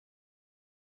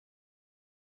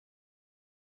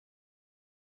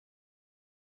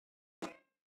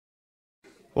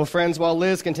Well, friends, while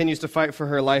Liz continues to fight for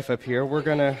her life up here, we're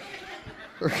gonna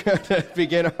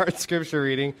begin our scripture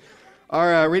reading.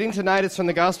 Our reading tonight is from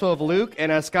the Gospel of Luke,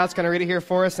 and Scott's going to read it here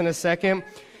for us in a second.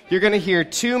 You're going to hear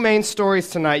two main stories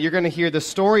tonight. You're going to hear the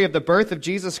story of the birth of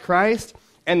Jesus Christ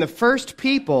and the first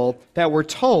people that were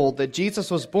told that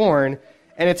Jesus was born,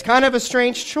 and it's kind of a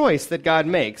strange choice that God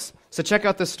makes. So check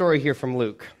out this story here from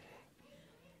Luke.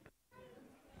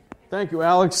 Thank you,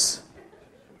 Alex.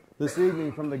 This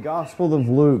evening from the Gospel of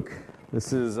Luke.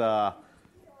 This is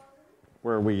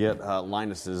where we get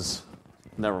Linus's,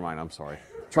 never mind, I'm sorry,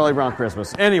 Charlie Brown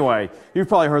Christmas. Anyway, you've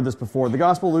probably heard this before. The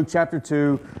Gospel of Luke, chapter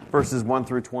 2, verses 1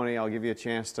 through 20. I'll give you a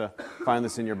chance to find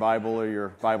this in your Bible or your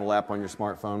Bible app on your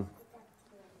smartphone.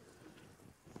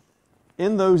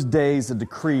 In those days, a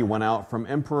decree went out from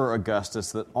Emperor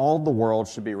Augustus that all the world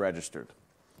should be registered.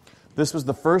 This was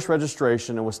the first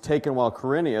registration and was taken while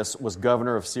Quirinius was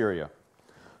governor of Syria.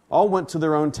 All went to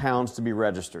their own towns to be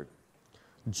registered.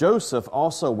 Joseph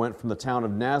also went from the town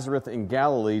of Nazareth in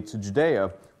Galilee to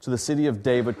Judea, to the city of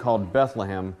David called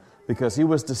Bethlehem, because he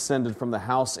was descended from the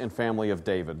house and family of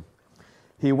David.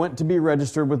 He went to be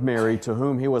registered with Mary, to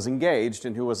whom he was engaged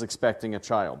and who was expecting a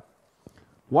child.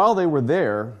 While they were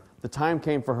there, the time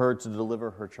came for her to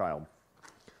deliver her child.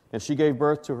 And she gave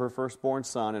birth to her firstborn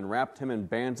son and wrapped him in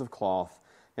bands of cloth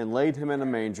and laid him in a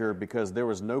manger because there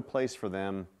was no place for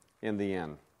them in the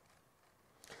inn.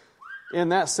 In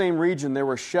that same region, there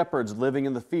were shepherds living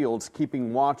in the fields,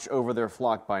 keeping watch over their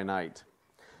flock by night.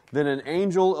 Then an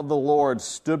angel of the Lord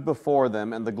stood before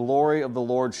them, and the glory of the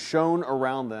Lord shone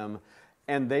around them,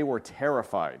 and they were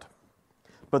terrified.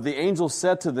 But the angel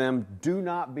said to them, "Do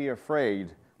not be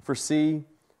afraid, for see,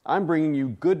 I'm bringing you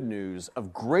good news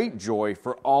of great joy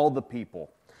for all the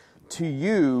people. To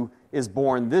you is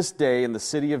born this day in the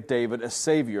city of David a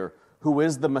Savior, who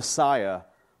is the Messiah,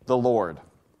 the Lord.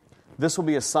 This will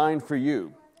be a sign for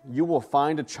you. You will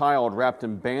find a child wrapped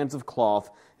in bands of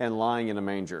cloth and lying in a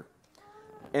manger."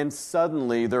 And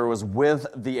suddenly there was with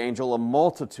the angel a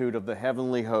multitude of the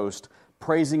heavenly host,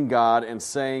 praising God and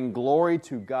saying, "Glory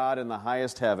to God in the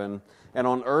highest heaven, and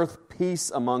on earth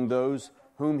peace among those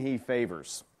whom he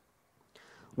favors."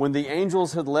 When the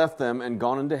angels had left them and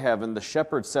gone into heaven, the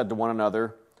shepherds said to one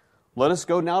another, "Let us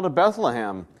go now to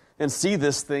Bethlehem and see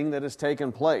this thing that has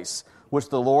taken place, which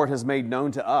the Lord has made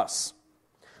known to us."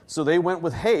 So they went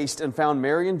with haste and found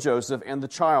Mary and Joseph and the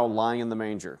child lying in the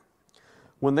manger.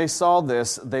 When they saw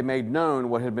this, they made known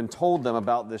what had been told them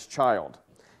about this child.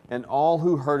 And all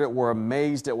who heard it were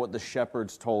amazed at what the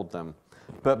shepherds told them.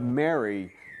 But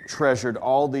Mary treasured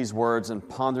all these words and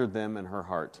pondered them in her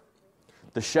heart.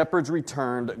 The shepherds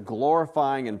returned,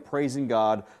 glorifying and praising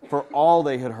God for all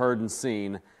they had heard and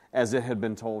seen, as it had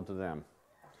been told to them.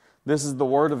 This is the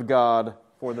word of God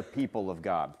for the people of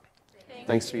God.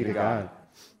 Thanks be to God.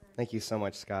 Thank you so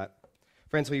much, Scott.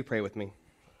 Friends, will you pray with me?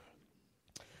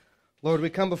 Lord, we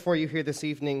come before you here this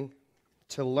evening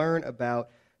to learn about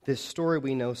this story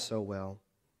we know so well,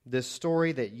 this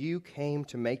story that you came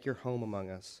to make your home among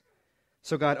us.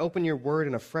 So God, open your word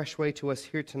in a fresh way to us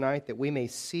here tonight, that we may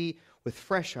see with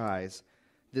fresh eyes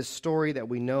this story that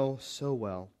we know so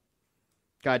well.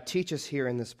 God, teach us here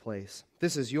in this place.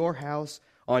 This is your house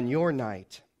on your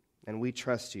night, and we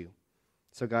trust you.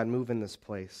 So God, move in this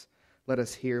place. Let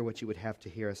us hear what you would have to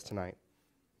hear us tonight.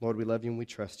 Lord, we love you and we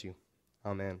trust you.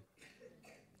 Amen.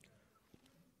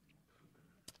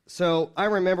 So I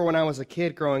remember when I was a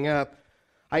kid growing up,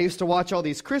 I used to watch all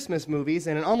these Christmas movies,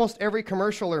 and in almost every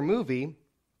commercial or movie,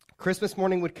 Christmas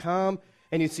morning would come,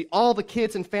 and you'd see all the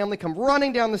kids and family come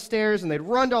running down the stairs, and they'd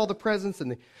run to all the presents,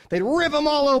 and they'd rip them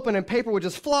all open, and paper would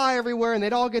just fly everywhere, and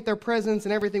they'd all get their presents,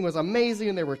 and everything was amazing,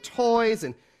 and there were toys,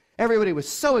 and everybody was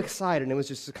so excited, and it was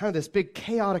just kind of this big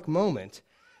chaotic moment.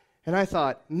 And I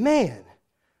thought, man,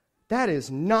 that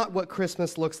is not what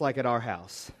Christmas looks like at our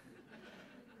house.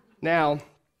 Now,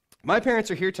 my parents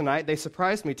are here tonight. They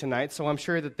surprised me tonight, so I'm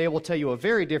sure that they will tell you a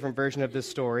very different version of this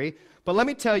story. But let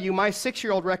me tell you, my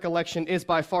 6-year-old recollection is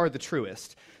by far the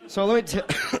truest. So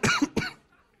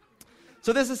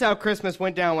So this is how Christmas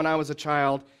went down when I was a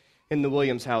child in the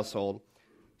Williams household.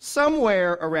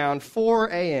 Somewhere around 4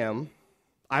 a.m.,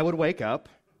 I would wake up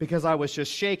because I was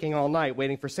just shaking all night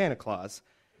waiting for Santa Claus.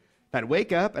 I'd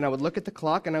wake up and I would look at the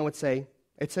clock and I would say,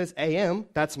 "It says a.m.,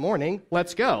 that's morning,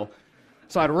 let's go."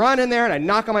 So I'd run in there and I'd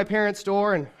knock on my parents'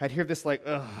 door and I'd hear this like,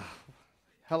 "Ugh,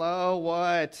 hello,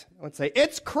 what?" I would say,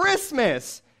 "It's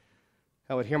Christmas."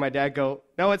 I would hear my dad go,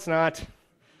 "No, it's not.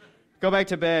 Go back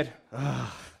to bed."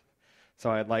 Ugh. So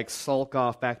I'd like sulk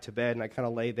off back to bed, and I kind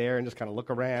of lay there and just kind of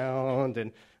look around,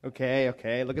 and okay,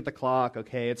 look at the clock.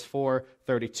 Okay, it's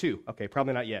 4:32. Okay,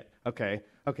 probably not yet. Okay,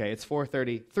 it's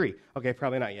 4:33. Okay,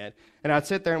 probably not yet. And I'd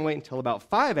sit there and wait until about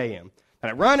 5 a.m.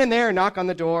 And I'd run in there and knock on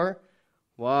the door.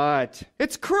 What?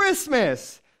 It's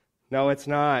Christmas! No, it's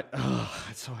not.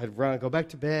 So I'd go back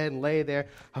to bed and lay there.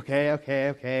 Okay.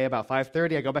 About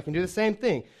 5:30, I go back and do the same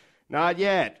thing. Not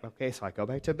yet. Okay, so I go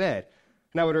back to bed.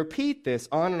 And I would repeat this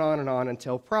on and on and on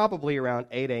until probably around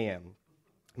 8 a.m.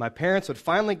 My parents would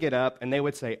finally get up, and they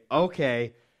would say,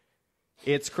 okay,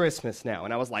 it's Christmas now.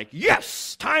 And I was like,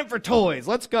 yes, time for toys,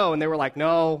 let's go. And they were like,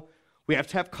 no, we have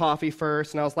to have coffee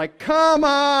first. And I was like, come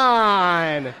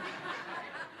on.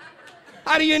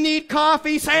 How do you need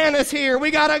coffee? Santa's here,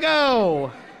 we gotta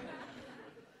go.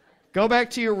 Go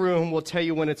back to your room, we'll tell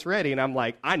you when it's ready. And I'm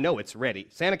like, I know it's ready.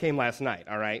 Santa came last night,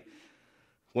 all right?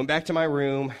 Went back to my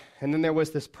room, and then there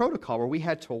was this protocol where we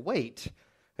had to wait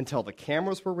until the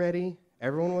cameras were ready,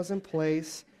 everyone was in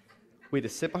place. We had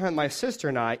to sit behind my sister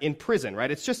and I in prison, right?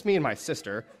 It's just me and my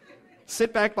sister.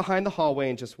 Sit back behind the hallway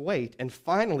and just wait, and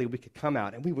finally we could come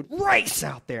out, and we would race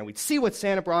out there, and we'd see what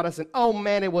Santa brought us, and oh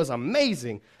man, it was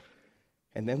amazing.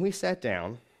 And then we sat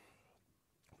down.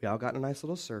 We all got in a nice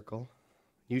little circle.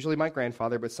 Usually my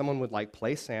grandfather, but someone would like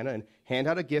play Santa and hand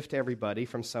out a gift to everybody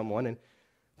from someone, and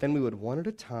then we would, one at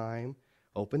a time,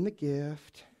 open the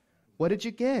gift. What did you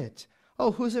get?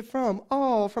 Oh, who's it from?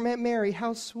 Oh, from Aunt Mary.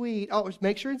 How sweet. Oh,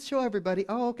 make sure to show everybody.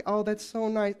 Oh, okay. Oh, that's so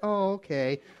nice. Oh,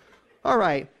 okay. All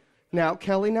right. Now,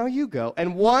 Kelly, now you go.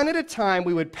 And one at a time,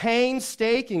 we would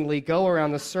painstakingly go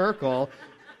around the circle.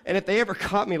 And if they ever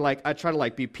caught me, like, I'd try to,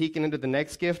 like, be peeking into the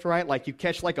next gift, right? Like, you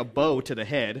catch, like, a bow to the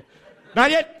head. Not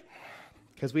yet.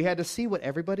 Because we had to see what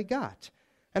everybody got.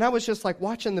 And I was just, like,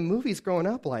 watching the movies growing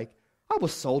up, like, I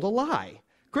was sold a lie.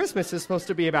 Christmas is supposed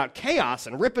to be about chaos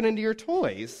and ripping into your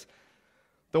toys.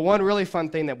 The one really fun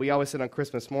thing that we always did on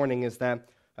Christmas morning is that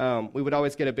we would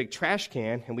always get a big trash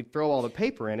can, and we'd throw all the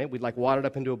paper in it. We'd like wad it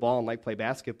up into a ball and like play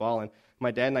basketball. And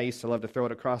my dad and I used to love to throw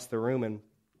it across the room. And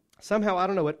somehow, I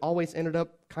don't know, it always ended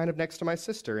up kind of next to my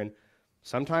sister. And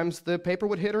sometimes the paper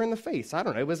would hit her in the face. I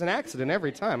don't know. It was an accident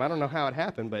every time. I don't know how it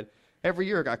happened, but every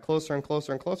year it got closer and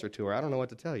closer and closer to her. I don't know what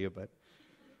to tell you, but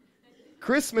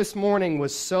Christmas morning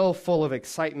was so full of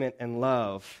excitement and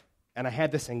love, and I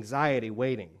had this anxiety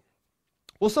waiting.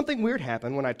 Well, something weird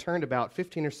happened when I turned about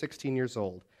 15 or 16 years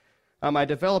old. I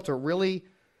developed a really,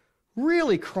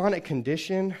 really chronic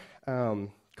condition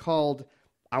called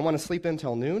I want to sleep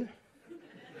until noon.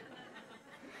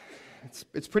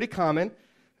 It's pretty common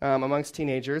amongst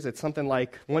teenagers. It's something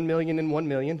like 1 million in 1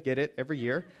 million, get it, every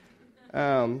year.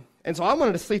 And so I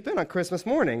wanted to sleep in on Christmas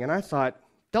morning, and I thought,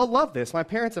 they'll love this. My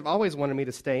parents have always wanted me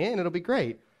to stay in. It'll be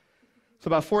great. So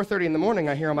about 4:30 in the morning,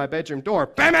 I hear on my bedroom door,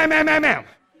 bam, bam, bam, bam, bam.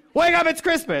 Wake up, it's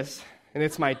Christmas. And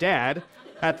it's my dad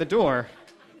at the door.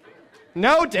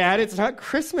 No, Dad, it's not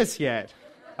Christmas yet.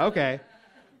 Okay.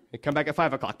 You come back at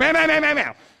 5 o'clock. Bam, bam, bam, bam,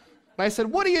 bam. And I said,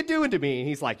 what are you doing to me? And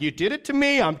he's like, you did it to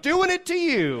me. I'm doing it to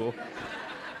you.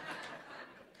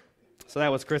 So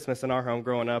that was Christmas in our home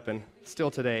growing up, and still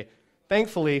today.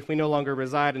 Thankfully, we no longer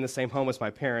reside in the same home as my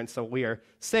parents, so we are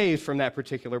saved from that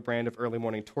particular brand of early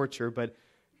morning torture, but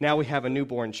now we have a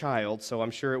newborn child, so I'm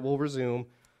sure it will resume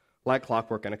like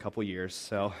clockwork in a couple years.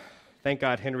 So thank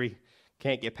God Henry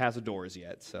can't get past the doors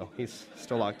yet, so he's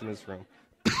still locked in his room.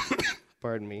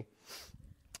 Pardon me.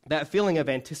 That feeling of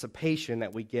anticipation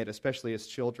that we get, especially as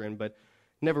children, but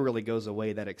never really goes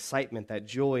away, that excitement, that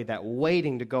joy, that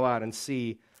waiting to go out and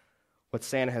see what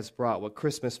Santa has brought, what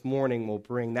Christmas morning will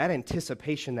bring, that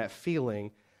anticipation, that feeling,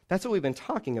 that's what we've been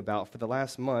talking about for the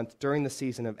last month during the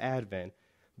season of Advent,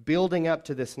 building up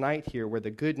to this night here where the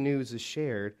good news is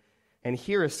shared. And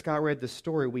here, as Scott read the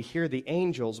story, we hear the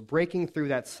angels breaking through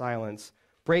that silence,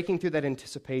 breaking through that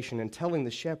anticipation, and telling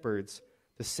the shepherds,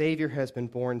 the Savior has been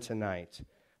born tonight.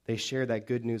 They share that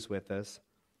good news with us.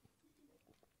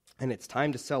 And it's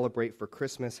time to celebrate, for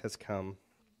Christmas has come.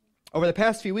 Over the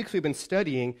past few weeks, we've been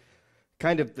studying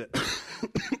kind of the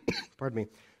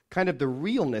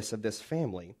realness of this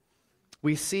family.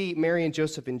 We see Mary and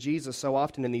Joseph and Jesus so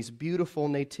often in these beautiful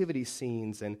nativity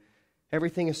scenes, and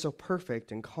everything is so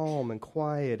perfect and calm and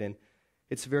quiet, and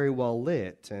it's very well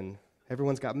lit, and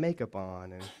everyone's got makeup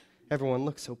on, and everyone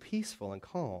looks so peaceful and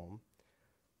calm.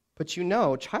 But you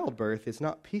know, childbirth is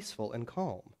not peaceful and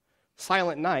calm.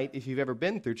 Silent night, if you've ever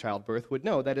been through childbirth, would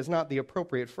know that is not the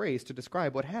appropriate phrase to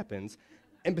describe what happens.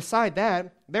 And beside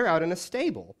that, they're out in a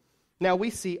stable. Now we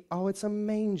see, oh, it's a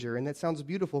manger, and that sounds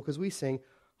beautiful because we sing,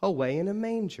 away in a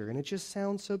manger, and it just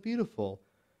sounds so beautiful.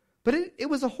 But it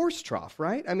was a horse trough,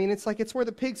 right? I mean, it's like it's where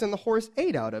the pigs and the horse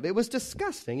ate out of. It was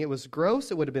disgusting. It was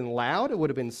gross. It would have been loud. It would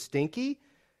have been stinky.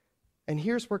 And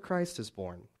here's where Christ is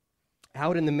born,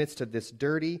 out in the midst of this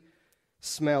dirty,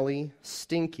 smelly,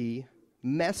 stinky,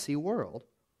 messy world.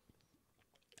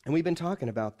 And we've been talking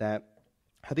about that,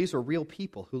 how these were real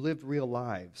people who lived real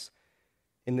lives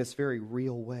in this very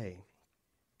real way.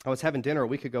 I was having dinner a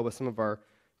week ago with some of our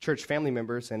church family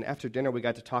members, and after dinner we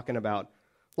got to talking about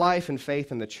life and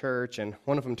faith in the church, and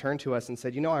one of them turned to us and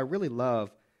said, I really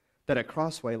love that at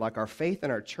Crossway, like our faith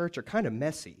and our church are kind of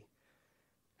messy.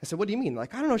 I said, what do you mean?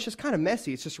 Like, I don't know, it's just kind of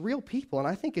messy. It's just real people, and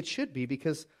I think it should be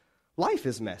because life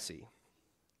is messy.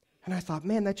 And I thought,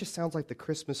 man, that just sounds like the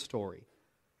Christmas story.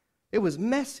 It was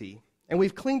messy, and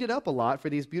we've cleaned it up a lot for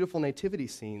these beautiful nativity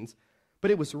scenes, but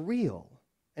it was real,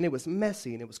 and it was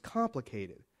messy, and it was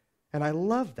complicated. And I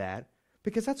love that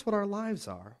because that's what our lives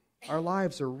are. Our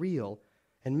lives are real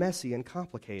and messy and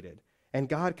complicated, and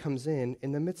God comes in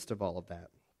the midst of all of that.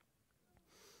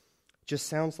 Just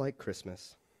sounds like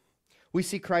Christmas. We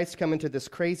see Christ come into this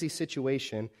crazy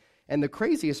situation, and the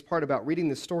craziest part about reading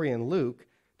this story in Luke,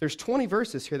 there's 20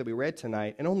 verses here that we read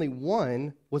tonight, and only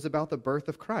one was about the birth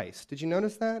of Christ. Did you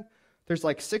notice that? There's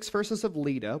like 6 verses of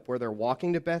lead up where they're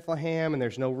walking to Bethlehem, and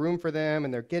there's no room for them,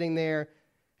 and they're getting there,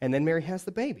 and then Mary has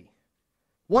the baby.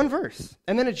 One verse,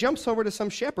 and then it jumps over to some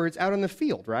shepherds out in the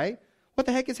field, right? What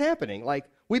the heck is happening? Like,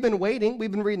 we've been waiting,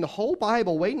 we've been reading the whole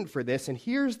Bible waiting for this, and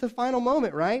here's the final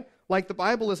moment, right? Like, the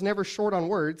Bible is never short on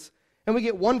words, and we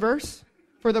get one verse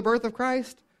for the birth of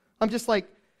Christ. I'm just like,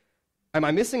 am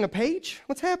I missing a page?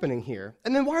 What's happening here?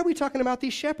 And then why are we talking about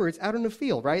these shepherds out in the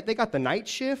field, right? They got the night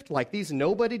shift, like these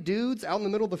nobody dudes out in the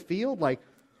middle of the field. Like,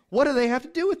 what do they have to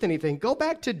do with anything? Go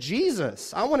back to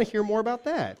Jesus. I want to hear more about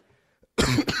that.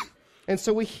 And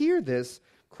so we hear this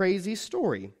crazy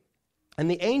story. And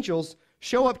the angels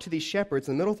show up to these shepherds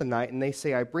in the middle of the night, and they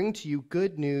say, I bring to you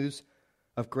good news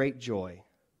of great joy.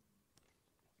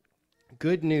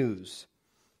 Good news.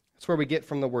 That's where we get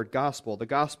from the word gospel.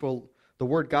 The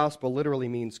word gospel literally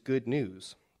means good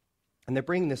news. And they're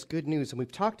bringing this good news, and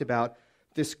we've talked about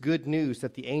this good news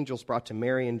that the angels brought to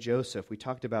Mary and Joseph. We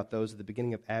talked about those at the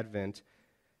beginning of Advent,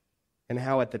 and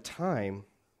how at the time,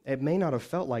 it may not have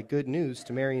felt like good news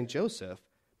to Mary and Joseph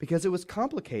because it was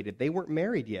complicated. They weren't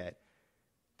married yet.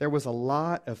 There was a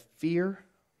lot of fear.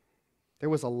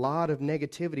 There was a lot of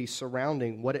negativity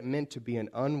surrounding what it meant to be an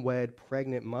unwed,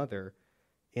 pregnant mother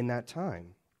in that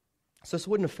time. So this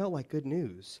wouldn't have felt like good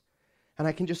news. And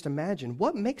I can just imagine,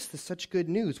 what makes this such good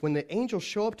news? When the angels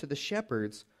show up to the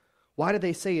shepherds, why do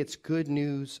they say it's good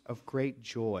news of great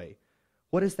joy?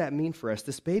 What does that mean for us?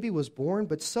 This baby was born,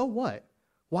 but so what?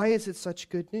 Why is it such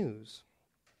good news?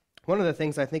 One of the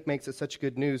things I think makes it such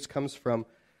good news comes from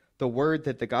the word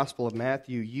that the Gospel of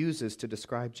Matthew uses to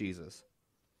describe Jesus.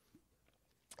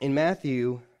 In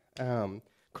Matthew,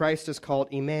 Christ is called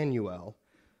Emmanuel,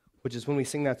 which is when we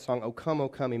sing that song, O come,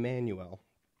 Emmanuel.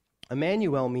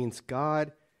 Emmanuel means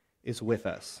God is with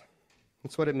us.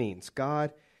 That's what it means.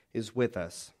 God is with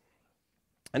us.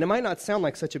 And it might not sound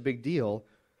like such a big deal,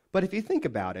 but if you think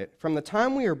about it, from the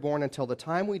time we are born until the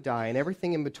time we die and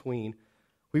everything in between,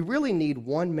 we really need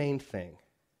one main thing.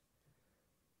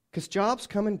 Because jobs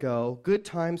come and go, good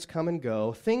times come and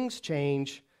go, things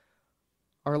change,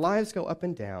 our lives go up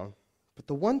and down, but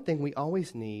the one thing we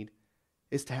always need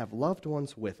is to have loved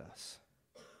ones with us.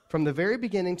 From the very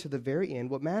beginning to the very end,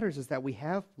 what matters is that we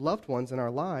have loved ones in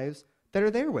our lives that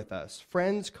are there with us,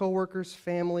 friends, coworkers,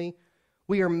 family.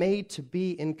 We are made to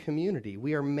be in community.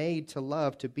 We are made to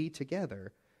love, to be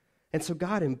together. And so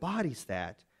God embodies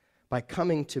that by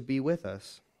coming to be with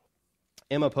us.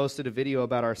 Emma posted a video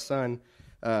about our son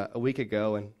a week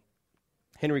ago, and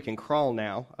Henry can crawl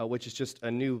now, which is just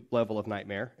a new level of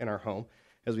nightmare in our home,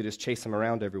 as we just chase him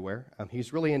around everywhere.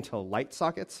 He's really into light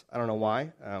sockets. I don't know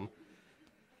why.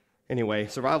 Anyway,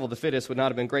 survival of the fittest would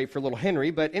not have been great for little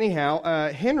Henry, but anyhow,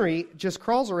 Henry just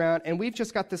crawls around, and we've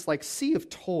just got this like sea of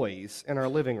toys in our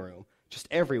living room, just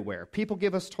everywhere. People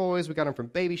give us toys. We got them from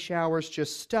baby showers,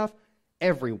 just stuff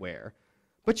everywhere.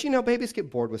 But you know, babies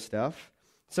get bored with stuff.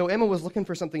 So Emma was looking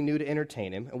for something new to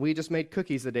entertain him, and we just made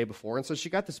cookies the day before, and so she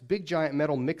got this big giant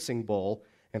metal mixing bowl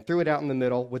and threw it out in the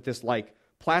middle with this like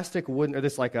plastic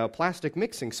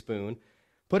mixing spoon,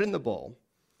 put it in the bowl.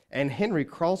 And Henry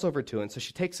crawls over to it, and so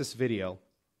she takes this video,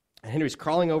 and Henry's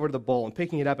crawling over to the bowl and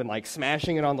picking it up and like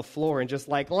smashing it on the floor and just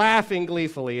like laughing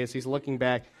gleefully as he's looking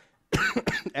back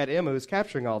at Emma, who's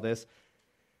capturing all this.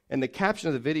 And the caption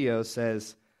of the video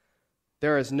says,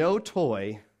 "There is no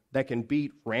toy that can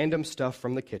beat random stuff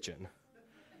from the kitchen."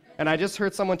 And I just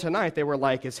heard someone tonight, they were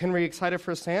like, is Henry excited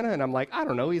for Santa? And I'm like, I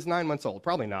don't know, he's 9 months old.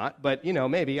 Probably not, but,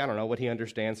 maybe, I don't know what he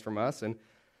understands from us.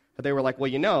 But they were like,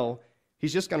 well,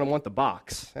 he's just going to want the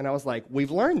box. And I was like,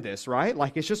 we've learned this, right?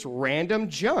 Like, it's just random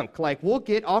junk. Like, we'll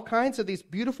get all kinds of these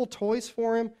beautiful toys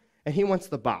for him, and he wants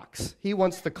the box. He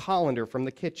wants the colander from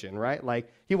the kitchen, right?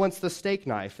 Like, he wants the steak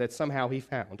knife that somehow he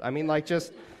found. I mean,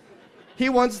 he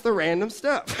wants the random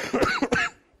stuff.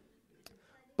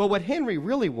 But what Henry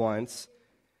really wants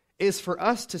is for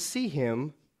us to see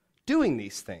him doing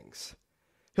these things.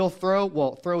 He'll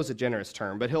throw is a generous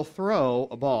term, but he'll throw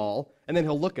a ball, and then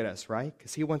he'll look at us, right?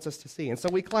 Because he wants us to see. And so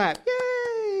we clap,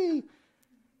 yay!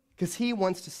 Because he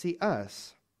wants to see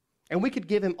us. And we could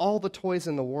give him all the toys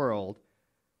in the world,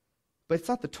 but it's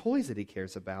not the toys that he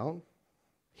cares about.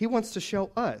 He wants to show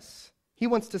us. He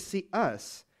wants to see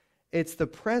us. It's the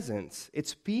presence,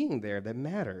 it's being there that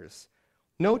matters.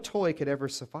 No toy could ever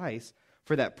suffice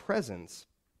for that presence.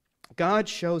 God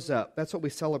shows up. That's what we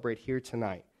celebrate here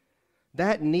tonight.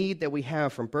 That need that we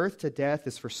have from birth to death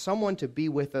is for someone to be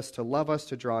with us, to love us,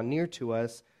 to draw near to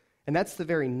us. And that's the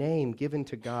very name given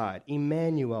to God.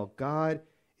 Emmanuel, God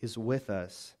is with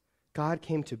us. God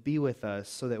came to be with us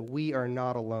so that we are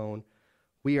not alone.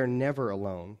 We are never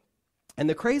alone. And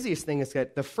the craziest thing is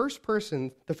that the first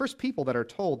people that are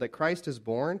told that Christ is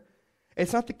born,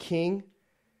 it's not the king,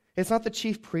 it's not the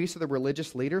chief priests or the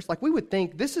religious leaders. Like, we would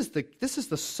think this is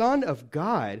the Son of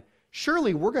God.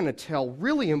 Surely we're going to tell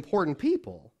really important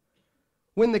people.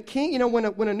 When the king,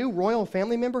 when a new royal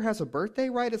family member has a birthday,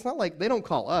 right? It's not like they don't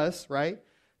call us, right?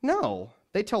 No,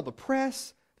 they tell the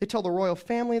press, they tell the royal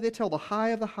family, they tell the high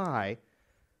of the high.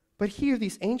 But here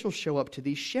these angels show up to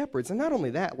these shepherds. And not only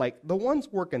that, like the ones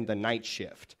working the night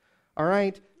shift, all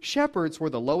right? Shepherds were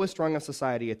the lowest rung of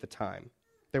society at the time.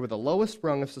 They were the lowest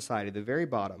rung of society, the very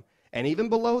bottom. And even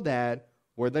below that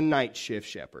were the night shift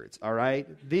shepherds, all right?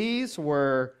 These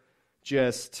were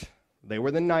they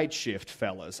were the night shift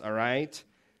fellas, all right?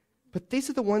 But these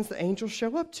are the ones the angels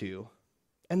show up to.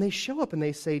 And they show up and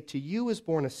they say, to you is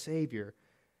born a Savior.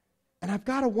 And I've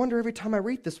got to wonder every time I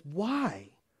read this,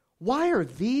 why? Why are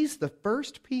these the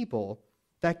first people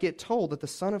that get told that the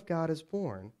Son of God is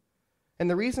born? And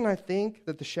the reason I think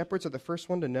that the shepherds are the first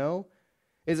one to know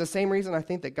is the same reason I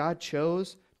think that God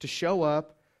chose to show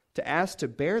up to ask to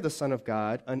bear the Son of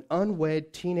God an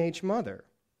unwed teenage mother.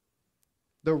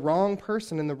 The wrong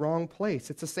person in the wrong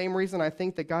place. It's the same reason I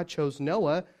think that God chose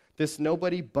Noah, this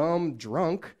nobody bum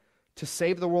drunk, to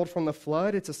save the world from the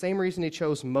flood. It's the same reason he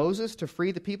chose Moses to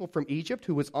free the people from Egypt,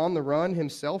 who was on the run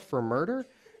himself for murder.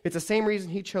 It's the same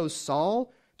reason he chose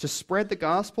Saul to spread the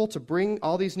gospel, to bring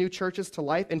all these new churches to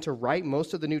life, and to write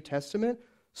most of the New Testament.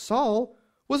 Saul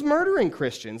was murdering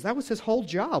Christians. That was his whole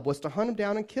job, was to hunt them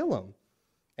down and kill them.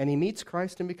 And he meets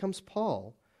Christ and becomes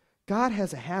Paul. God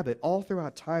has a habit all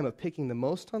throughout time of picking the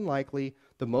most unlikely,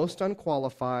 the most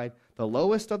unqualified, the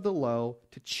lowest of the low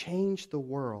to change the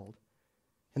world.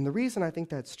 And the reason I think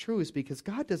that's true is because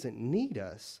God doesn't need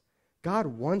us. God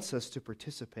wants us to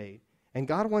participate. And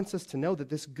God wants us to know that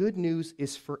this good news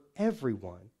is for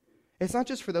everyone. It's not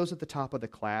just for those at the top of the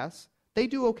class. They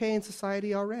do okay in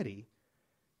society already.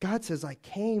 God says, I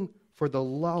came for the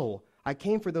low. I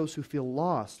came for those who feel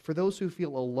lost, for those who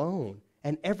feel alone,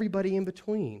 and everybody in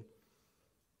between.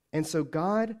 And so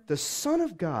God, the Son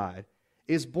of God,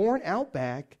 is born out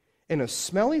back in a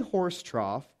smelly horse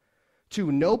trough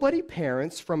to nobody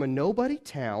parents from a nobody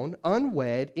town,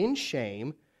 unwed, in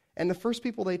shame, and the first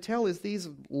people they tell is these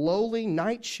lowly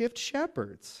night shift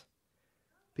shepherds.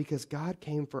 Because God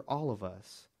came for all of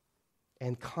us.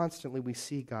 And constantly we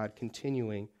see God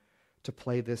continuing to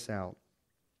play this out.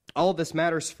 All of this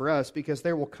matters for us because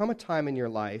there will come a time in your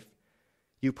life,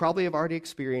 you probably have already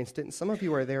experienced it, and some of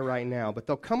you are there right now, but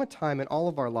there'll come a time in all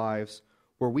of our lives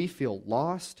where we feel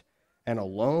lost and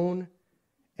alone,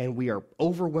 and we are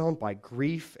overwhelmed by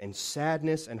grief and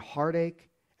sadness and heartache,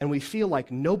 and we feel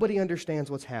like nobody understands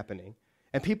what's happening.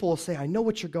 And people will say, I know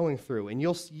what you're going through, and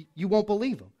you won't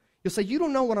believe them. You'll say, you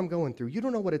don't know what I'm going through. You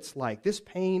don't know what it's like. This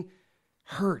pain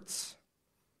hurts.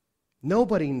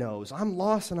 Nobody knows. I'm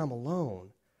lost and I'm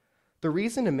alone. The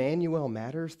reason Emmanuel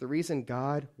matters, the reason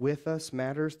God with us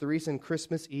matters, the reason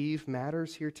Christmas Eve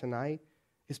matters here tonight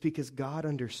is because God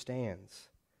understands.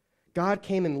 God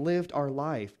came and lived our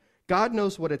life. God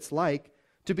knows what it's like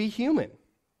to be human.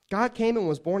 God came and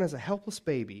was born as a helpless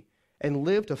baby and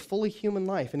lived a fully human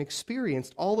life and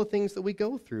experienced all the things that we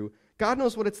go through. God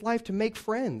knows what it's like to make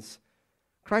friends.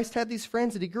 Christ had these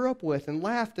friends that he grew up with and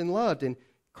laughed and loved, and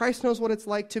Christ knows what it's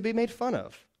like to be made fun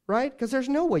of, right? Because there's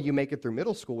no way you make it through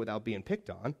middle school without being picked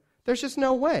on. There's just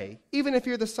no way, even if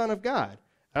you're the Son of God.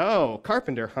 Oh,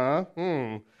 carpenter, huh?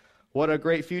 what a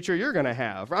great future you're going to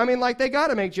have. I mean, like, they got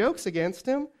to make jokes against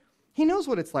him. He knows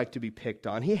what it's like to be picked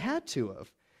on. He had to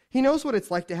have. He knows what it's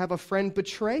like to have a friend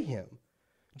betray him.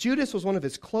 Judas was one of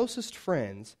his closest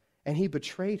friends, and he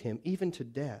betrayed him even to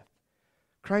death.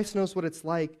 Christ knows what it's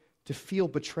like to feel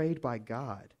betrayed by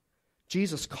God.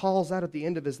 Jesus calls out at the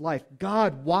end of his life,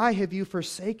 God, why have you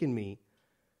forsaken me?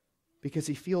 Because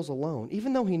he feels alone.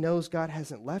 Even though he knows God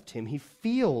hasn't left him, he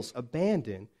feels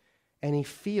abandoned and he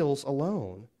feels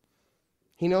alone.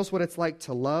 He knows what it's like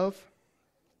to love,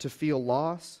 to feel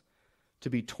loss, to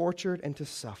be tortured, and to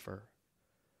suffer.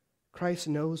 Christ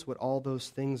knows what all those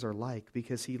things are like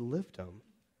because he lived them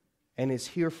and is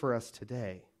here for us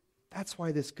today. That's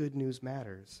why this good news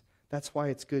matters. That's why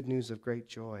it's good news of great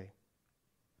joy.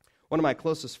 One of my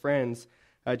closest friends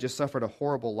just suffered a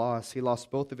horrible loss. He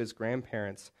lost both of his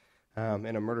grandparents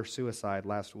in a murder-suicide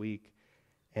last week.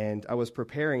 And I was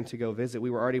preparing to go visit. We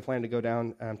were already planning to go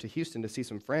down to Houston to see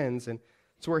some friends, and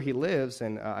it's where he lives.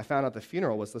 And I found out the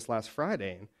funeral was this last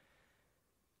Friday. And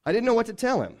I didn't know what to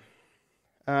tell him.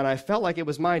 And I felt like it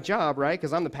was my job, right?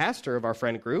 Because I'm the pastor of our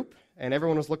friend group, and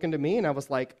everyone was looking to me, and I was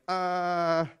like,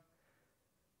 because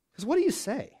what do you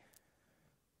say?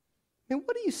 I mean,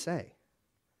 what do you say?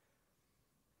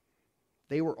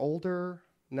 They were older?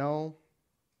 No.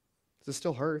 This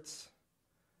still hurts.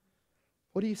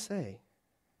 What do you say?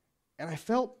 And I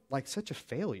felt like such a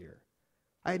failure.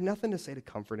 I had nothing to say to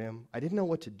comfort him. I didn't know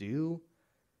what to do.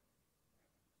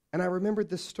 And I remembered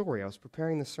this story. I was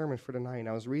preparing the sermon for tonight, and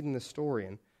I was reading this story,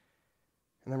 and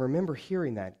I remember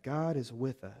hearing that God is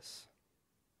with us.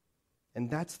 And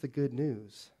that's the good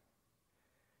news.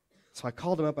 So I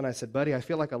called him up and I said, buddy, I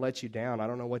feel like I let you down. I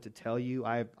don't know what to tell you.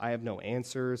 I have no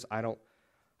answers. I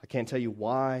can't tell you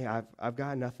why. I've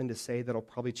got nothing to say that'll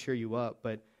probably cheer you up,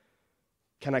 but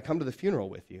can I come to the funeral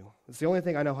with you? It's the only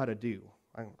thing I know how to do.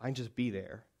 I can just be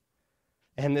there.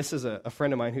 And this is a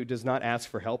friend of mine who does not ask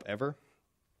for help ever.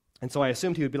 And so I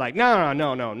assumed he would be like, no,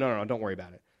 don't worry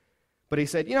about it. But he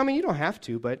said, you don't have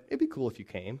to, but it'd be cool if you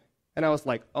came. And I was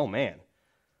like, oh, man,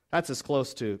 that's as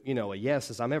close to, a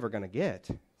yes as I'm ever going to get.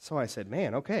 So I said,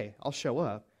 man, okay, I'll show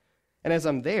up. And as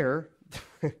I'm there,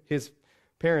 his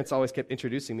parents always kept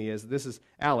introducing me as, this is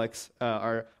Alex,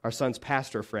 our son's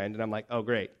pastor friend. And I'm like, oh,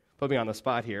 great, put me on the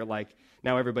spot here. Like,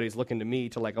 now everybody's looking to me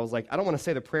to, I was like, I don't want to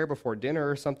say the prayer before dinner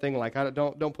or something. Like,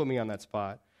 don't put me on that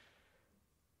spot.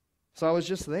 So I was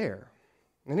just there,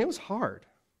 and it was hard.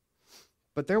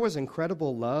 But there was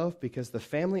incredible love because the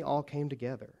family all came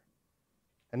together.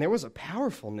 And there was a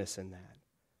powerfulness in that.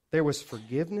 There was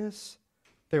forgiveness.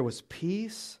 There was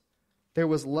peace. There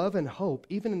was love and hope,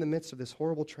 even in the midst of this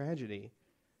horrible tragedy.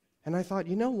 And I thought,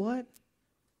 you know what?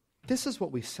 This is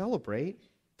what we celebrate.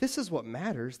 This is what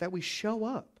matters, that we show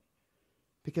up.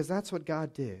 Because that's what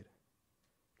God did.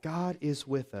 God is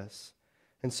with us.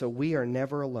 And so we are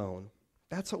never alone.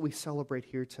 That's what we celebrate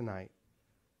here tonight.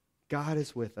 God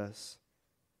is with us,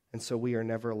 and so we are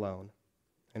never alone.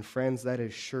 And friends, that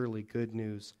is surely good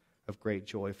news of great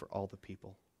joy for all the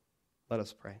people. Let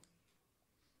us pray.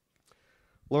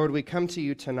 Lord, we come to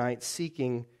you tonight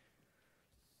seeking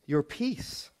your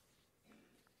peace.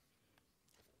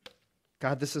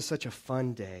 God, this is such a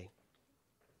fun day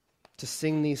to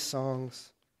sing these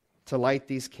songs, to light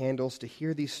these candles, to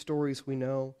hear these stories we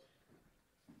know.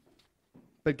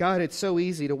 But God, it's so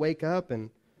easy to wake up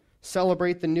and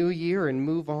celebrate the new year and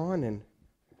move on, and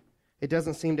it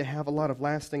doesn't seem to have a lot of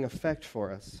lasting effect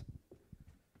for us.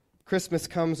 Christmas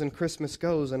comes and Christmas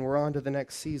goes, and we're on to the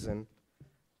next season.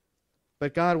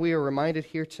 But God, we are reminded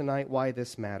here tonight why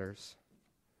this matters.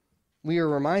 We are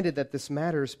reminded that this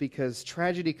matters because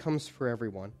tragedy comes for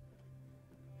everyone.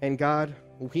 And God,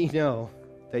 we know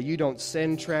that you don't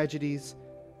send tragedies,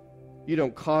 you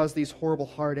don't cause these horrible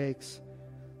heartaches,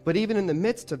 but even in the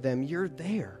midst of them, you're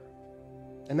there.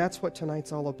 And that's what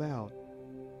tonight's all about.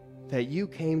 That you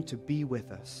came to be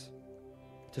with us,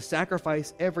 to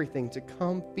sacrifice everything to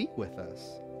come be with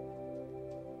us.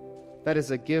 That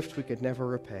is a gift we could never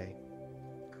repay.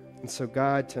 And so,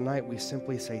 God, tonight we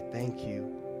simply say thank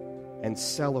you and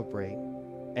celebrate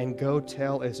and go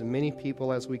tell as many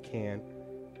people as we can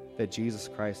that Jesus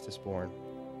Christ is born.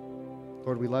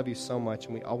 Lord, we love you so much,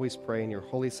 and we always pray in your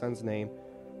holy Son's name,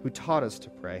 who taught us to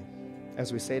pray,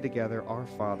 as we say together, Our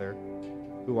Father,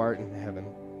 who art in heaven,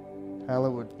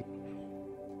 hallowed be.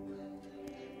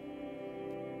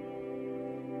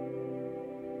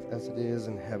 As it is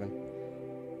in heaven.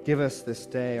 Give us this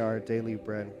day our daily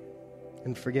bread,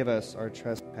 and forgive us our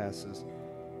trespasses,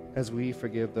 as we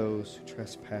forgive those who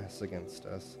trespass against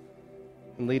us.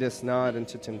 And lead us not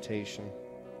into temptation,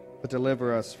 but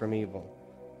deliver us from evil.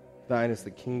 Thine is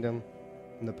the kingdom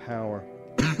and the power.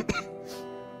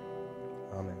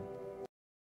 Amen.